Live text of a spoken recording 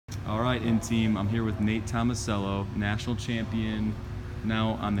All right, in team, I'm here with Nate Tomasello, national champion,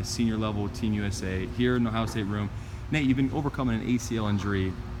 now on the senior level with Team USA here in the Ohio State room. Nate, you've been overcoming an ACL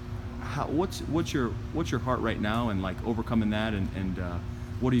injury. What's your heart right now, and like overcoming that, and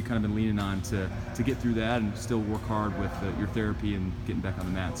what have you kind of been leaning on to get through that and still work hard with your therapy and getting back on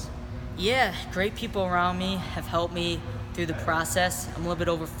the mats? Yeah, great people around me have helped me through the process. I'm a little bit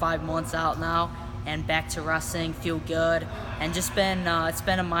over 5 months out now and back to wrestling, feel good, and just been it's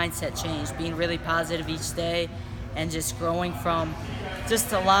been a mindset change, being really positive each day and just growing from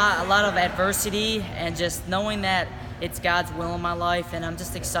just a lot of adversity and just knowing that it's God's will in my life, and I'm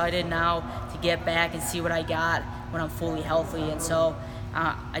just excited now to get back and see what I got when I'm fully healthy. And so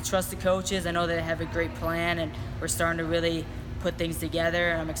I trust the coaches. I know they have a great plan, and we're starting to really put things together,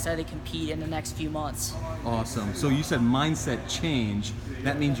 and I'm excited to compete in the next few months. Awesome. So you said mindset change.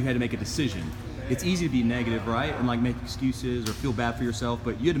 That means you had to make a decision. It's easy to be negative, right? And like make excuses or feel bad for yourself,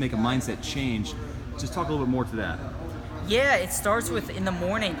 but you had to make a mindset change. Just talk a little bit more to that. Yeah, it starts with in the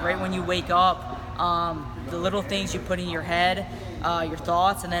morning, right when you wake up, the little things you put in your head, your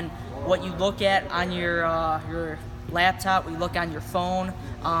thoughts, and then what you look at on your laptop, what you look on your phone,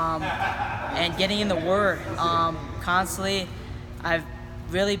 and getting in the Word constantly. I've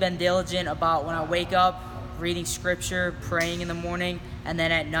really been diligent about when I wake up, reading scripture, praying in the morning, and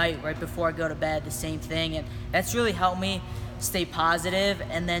then at night, right before I go to bed, the same thing. And that's really helped me stay positive.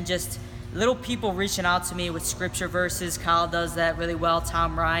 And then just little people reaching out to me with scripture verses. Kyle does that really well.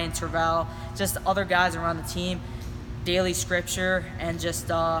 Tom, Ryan, Terrell, just other guys around the team, daily scripture, and just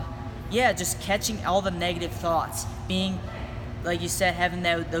just catching all the negative thoughts. Being, like you said, having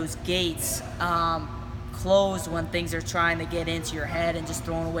those gates closed when things are trying to get into your head, and just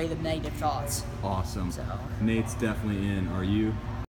throwing away the negative thoughts. Awesome. So Nate's definitely in. Are you?